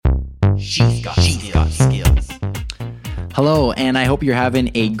She's got skills. Hello, and I hope you're having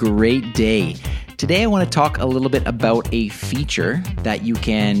a great day. Today I want to talk a little bit about a feature that you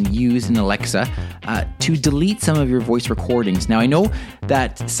can use in Alexa to delete some of your voice recordings. Now, I know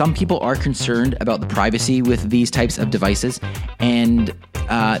that some people are concerned about the privacy with these types of devices, and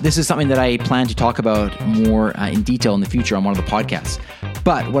this is something that I plan to talk about more in detail in the future on one of the podcasts.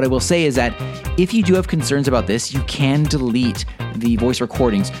 But what I will say is that if you do have concerns about this, you can delete the voice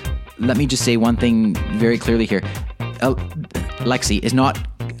recordings. Let me just say one thing very clearly here. Lexi is not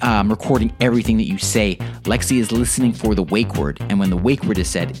recording everything that you say. Lexi is listening for the wake word, and when the wake word is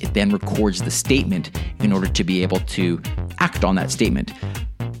said, it then records the statement in order to be able to act on that statement.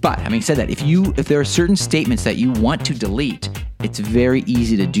 But having said that, if there are certain statements that you want to delete, it's very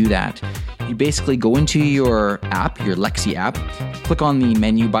easy to do that. You basically go into your app, your Lexi app, click on the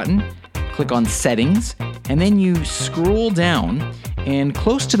menu button, click on settings, and then you scroll down, and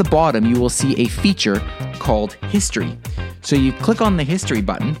close to the bottom, you will see a feature called history. So you click on the history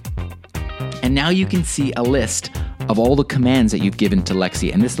button, and now you can see a list of all the commands that you've given to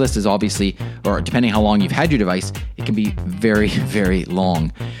Lexi. And this list is obviously, or depending how long you've had your device, it can be very, very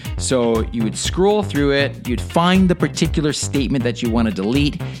long. So you would scroll through it, you'd find the particular statement that you want to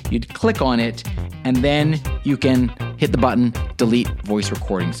delete, you'd click on it, and then you can hit the button, delete voice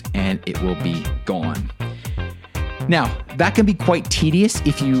recordings, and it will be gone. Now, that can be quite tedious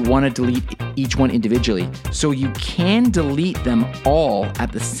if you want to delete each one individually. So you can delete them all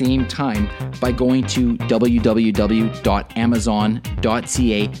at the same time by going to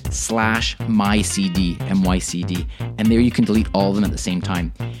www.amazon.ca/mycd, and there you can delete all of them at the same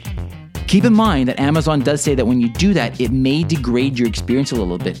time. Keep in mind that Amazon does say that when you do that, it may degrade your experience a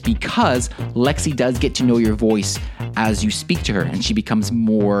little bit because Lexi does get to know your voice as you speak to her, and she becomes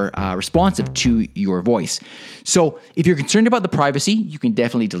more responsive to your voice. So if you're concerned about the privacy, you can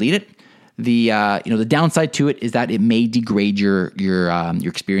definitely delete it. The downside to it is that it may degrade your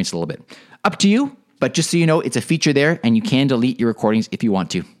experience a little bit. Up to you, but just so you know, it's a feature there, and you can delete your recordings if you want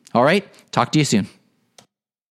to. All right, talk to you soon.